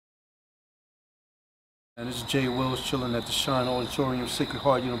And this is Jay Wils chilling at the Shine Auditorium, Sacred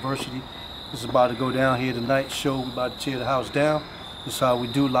Heart University. This is about to go down here tonight. Show, we about to tear the house down. This is how we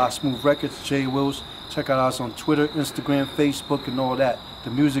do. LASMOUVE Records, Jay Wils. Check out us on Twitter, Instagram, Facebook, and all that.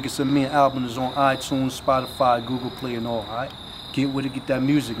 The music is a me album is on iTunes, Spotify, Google Play, and all. Alright, get with it, get that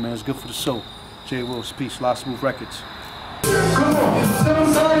music, man. It's good for the soul. Jay Wils, peace. LASMOUVE Records. Come on,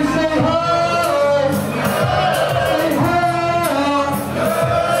 somebody say hi.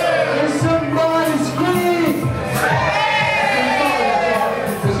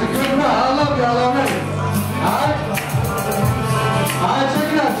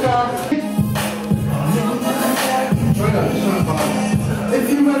 If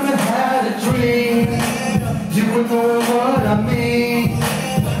you ever had a dream, you would know what I mean.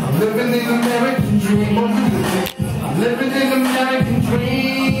 I'm living in an American dream. I'm living in an American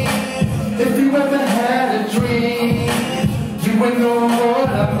dream. If you ever had a dream, you would know what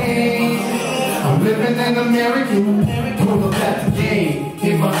I mean. I'm living in American. Pull up at the game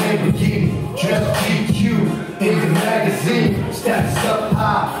in my Lamborghini, dress GQ in the magazine, stacks up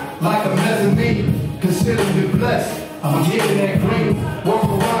high like a mezzanine. Consider me blessed. I'm getting that green, walk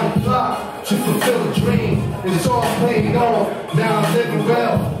around the clock to fulfill a dream. It's all paid off, now I'm living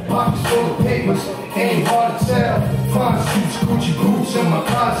well. Pockets full of papers, ain't hard to tell. Fine suits, Gucci boots, and my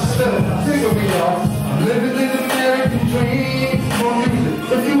closet still. Think of me, y'all. I'm living in an American dream. More music.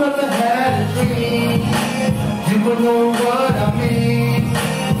 If you ever had a dream, you would know what I mean.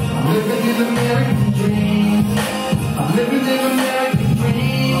 I'm living in an American dream. I'm living in an American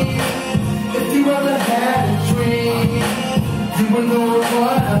dream. If you ever had a dream, you would know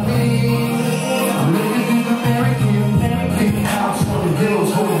what I mean. I'm living in American. Big house on the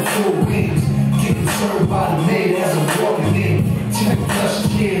hills, holding 4 wings. Getting served by the maid as I'm walking in.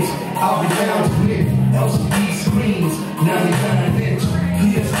 10+ years, I'll be down to win. LCD screens, 99-inch.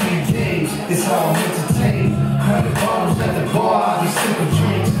 PS3 games, it's how I'm entertained. 100 bottles at the bar, I'll be sipping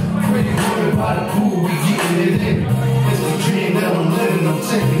drinks. Pretty women by the pool, we getting it in. It's the dream that I'm living, I'm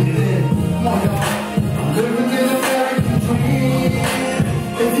taking it in. I'm living in an American dream.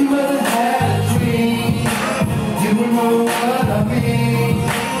 If you ever had a dream, you would know what I mean.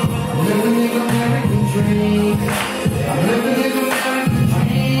 I'm living in an American dream. I'm living in an American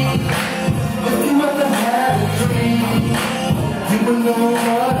dream. If you ever had a dream, you would know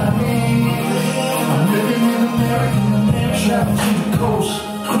what I mean. I'm living in American. Travel to the coast,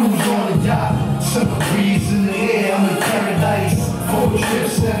 cruise on a yacht, summer breeze in the air, I'm in paradise. 4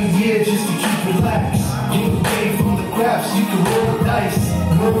 trips every year just to keep relaxed. Get away from the craps, you can roll the dice.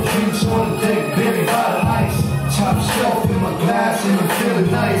 No drinks on the deck, buried by the ice. Top shelf in my glass and I'm feeling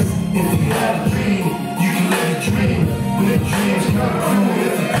nice. If you had a dream, you can live your dream. When dreams come true,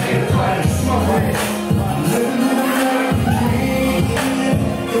 if you pay the price. I'm living in an American dream.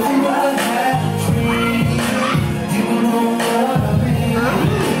 If you ever had a dream, you would know what I mean. I'm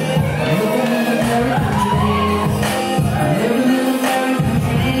living in an American dream. I'm living in an American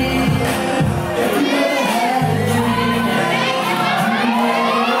dream. If you ever had a dream, you would know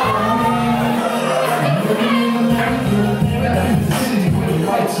what I mean. I'm living in America. The city where the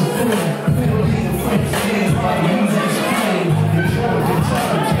lights are full. Italy and French games by the music's playing. Enjoy the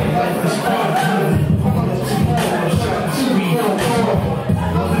time, your life is fun. Hold on to more, shot to me,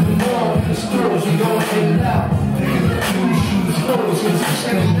 loving the more in the stores, we going in and out. Picking up new shoes, clothes, cause we're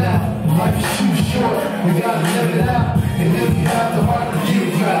standing out. Life is too short, we gotta live it out. And if you have the heart to give,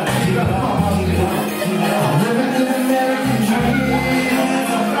 you gotta get out. I'm living in an American dream.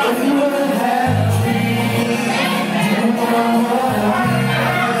 If you ever had a dream, you know what I mean.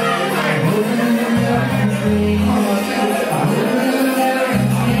 I'm living in an American dream. I'm living in an American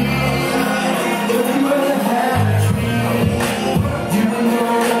dream. If you ever had a dream, you know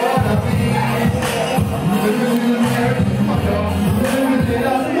what I mean. I'm living in an American dream. I'm living it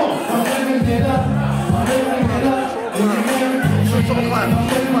up. I'm living it up. I'm living it up. I'm living it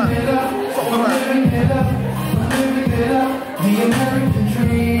up. I'm living it up. I'm living it up. The American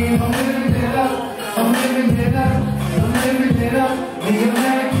dream. I'm living it up. I'm living it up. I'm living it up. The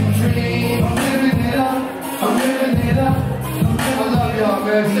American dream. I'm living it up. I'm living it up. I love y'all,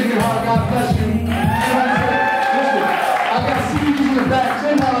 man. Sacred Heart, God bless you. Listen, I got CDs in the back.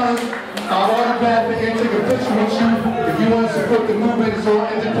 Say I'll autograph it and take a picture with you. If you want to support the movement, it's all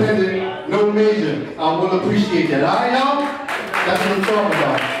independent, no major. I will appreciate that. All right, y'all? That's what I'm talking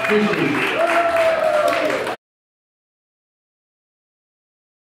about. Appreciate it.